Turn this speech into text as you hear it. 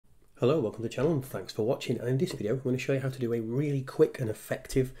Hello, welcome to the channel and thanks for watching. And in this video I'm going to show you how to do a really quick and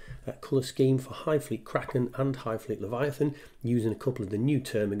effective colour scheme for Hive Fleet Kraken and Hive Fleet Leviathan using a couple of the new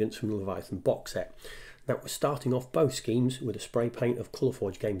termagaunts from the Leviathan box set. Now we're starting off both schemes with a spray paint of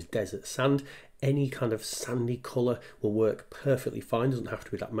Colourforge Games Desert Sand. Any kind of sandy colour will work perfectly fine, doesn't have to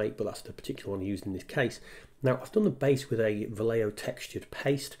be that mate, but that's the particular one used in this case. Now I've done the base with a Vallejo textured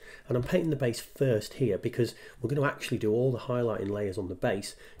paste, and I'm painting the base first here because we're going to actually do all the highlighting layers on the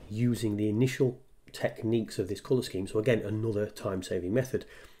base using the initial techniques of this colour scheme. So again, another time-saving method.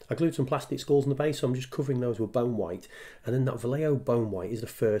 I glued some plastic skulls on the base, so I'm just covering those with bone white, and then that Vallejo bone white is the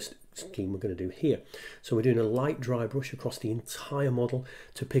first scheme we're going to do here. So we're doing a light dry brush across the entire model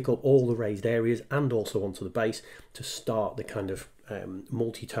to pick up all the raised areas and also onto the base to start the kind of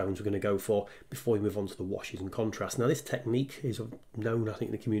multi-tones we're going to go for before we move on to the washes and contrast. Now this technique is known, I think,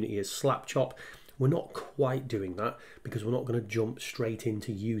 in the community as slap chop. We're not quite doing that because we're not going to jump straight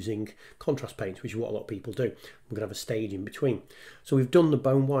into using contrast paints, which is what a lot of people do. We're going to have a stage in between. So we've done the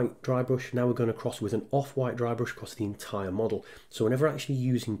bone white dry brush, now we're going to cross with an off-white dry brush across the entire model. So we're never actually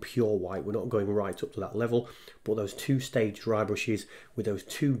using pure white, we're not going right up to that level, but those two stage dry brushes with those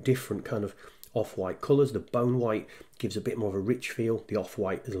two different kind of off-white colours. The bone white gives a bit more of a rich feel, the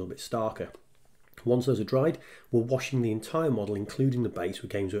off-white is a little bit starker. Once those are dried, we're washing the entire model, including the base, with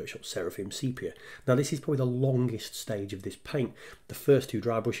Games Workshop Seraphim Sepia. Now this is probably the longest stage of this paint. The first two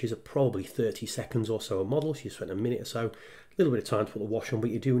dry brushes are probably 30 seconds or so a model, so you spend a minute or so, a little bit of time to put the wash on, but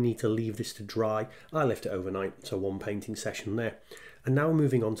you do need to leave this to dry. I left it overnight, so one painting session there. And now we're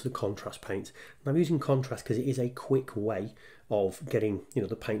moving on to the contrast paints. And I'm using contrast because it is a quick way of getting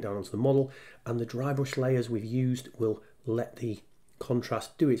the paint down onto the model, and the dry brush layers we've used will let the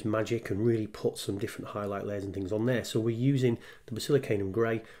contrast do its magic and really put some different highlight layers and things on there. So we're using the Basilicanum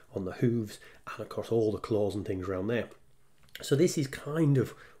grey on the hooves and across all the claws and things around there. So this is kind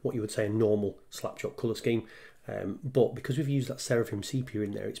of what you would say a normal slap chop colour scheme, but because we've used that Seraphim Sepia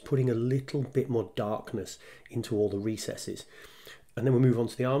in there, it's putting a little bit more darkness into all the recesses. And then we move on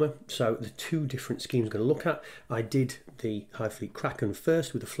to the armour. So the two different schemes we're going to look at. I did the Hive Fleet Kraken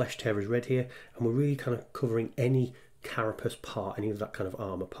first with the Flesh Tearers red here, and we're really kind of covering any carapace part, any of that kind of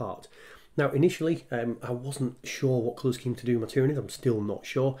armour part. Now initially I wasn't sure what colour scheme to do my Tyranid. I'm still not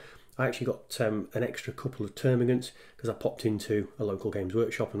sure. I actually got an extra couple of termagaunts because I popped into a local Games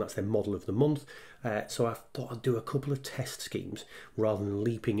Workshop and that's their model of the month. So I thought I'd do a couple of test schemes rather than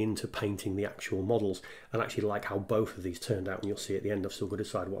leaping into painting the actual models, and actually like how both of these turned out, and you'll see at the end I've still got to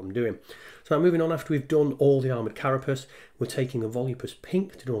decide what I'm doing. So now moving on, after we've done all the armoured carapace, we're taking a volupus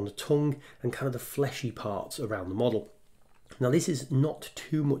pink to do on the tongue and kind of the fleshy parts around the model. Now this is not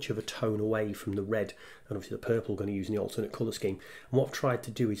too much of a tone away from the red and obviously the purple we're going to use in the alternate colour scheme. And what I've tried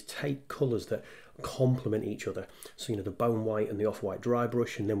to do is take colours that complement each other. So the bone white and the off-white dry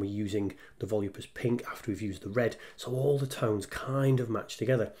brush, and then we're using the volupus pink after we've used the red. So all the tones kind of match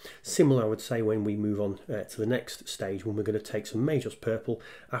together. Similar, I would say, when we move on to the next stage, when we're going to take some Majos purple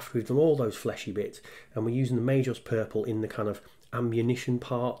after we've done all those fleshy bits, and we're using the Majos purple in the kind of ammunition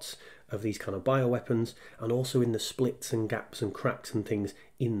parts of these kind of bioweapons, and also in the splits and gaps and cracks and things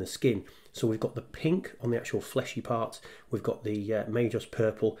in the skin. So we've got the pink on the actual fleshy parts, we've got the Majos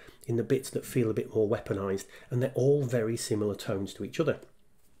purple in the bits that feel a bit more weaponized, and they're all very similar tones to each other.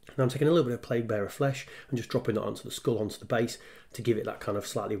 Now I'm taking a little bit of Plague Bearer flesh and just dropping that onto the skull, onto the base, to give it that kind of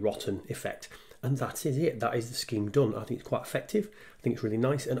slightly rotten effect. And that is it, that is the scheme done. I think it's quite effective, I think it's really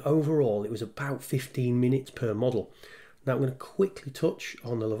nice, and overall it was about 15 minutes per model. Now I'm going to quickly touch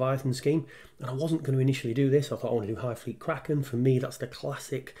on the Leviathan scheme, and I wasn't going to initially do this. I thought I want to do Hive Fleet Kraken. For me, that's the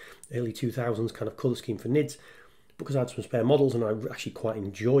classic early 2000s kind of colour scheme for NIDs. Because I had some spare models and I actually quite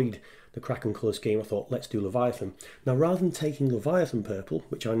enjoyed the Kraken colour scheme, I thought let's do Leviathan. Now rather than taking Leviathan purple,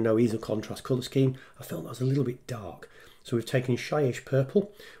 which I know is a contrast colour scheme, I felt that was a little bit dark. So we've taken Shyish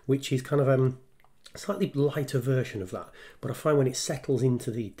purple, which is kind of a slightly lighter version of that, but I find when it settles into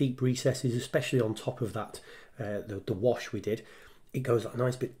the deep recesses, especially on top of that the wash we did, it goes a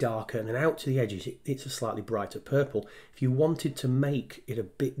nice bit darker, and then out to the edges it's a slightly brighter purple. If you wanted to make it a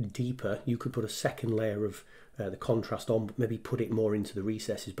bit deeper, you could put a second layer of the contrast on, but maybe put it more into the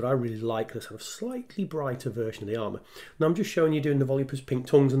recesses, but I really like this sort of slightly brighter version of the armour. Now I'm just showing you doing the volupus pink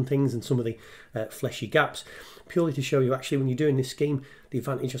tongues and things and some of the fleshy gaps, purely to show you actually when you're doing this scheme, the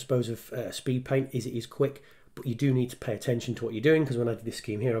advantage I suppose of speed paint is it is quick, but you do need to pay attention to what you're doing, because when I did this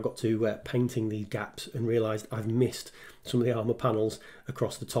scheme here I got to painting these gaps and realised I've missed some of the armour panels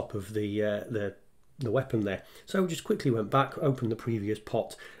across the top of the the weapon there. So just quickly went back, opened the previous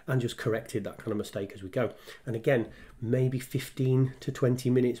pot and just corrected that kind of mistake as we go. And again, maybe 15 to 20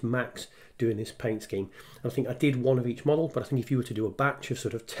 minutes max doing this paint scheme. I think I did one of each model, but I think if you were to do a batch of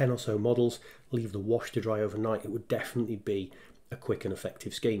sort of 10 or so models, leave the wash to dry overnight, it would definitely be a quick and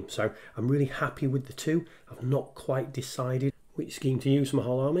effective scheme. So I'm really happy with the two. I've not quite decided which scheme to use for my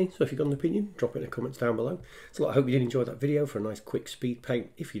whole army, so if you've got an opinion, drop it in the comments down below. So I hope you did enjoy that video for a nice quick speed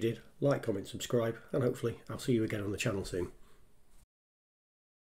paint. If you did, like, comment, subscribe, and hopefully I'll see you again on the channel soon.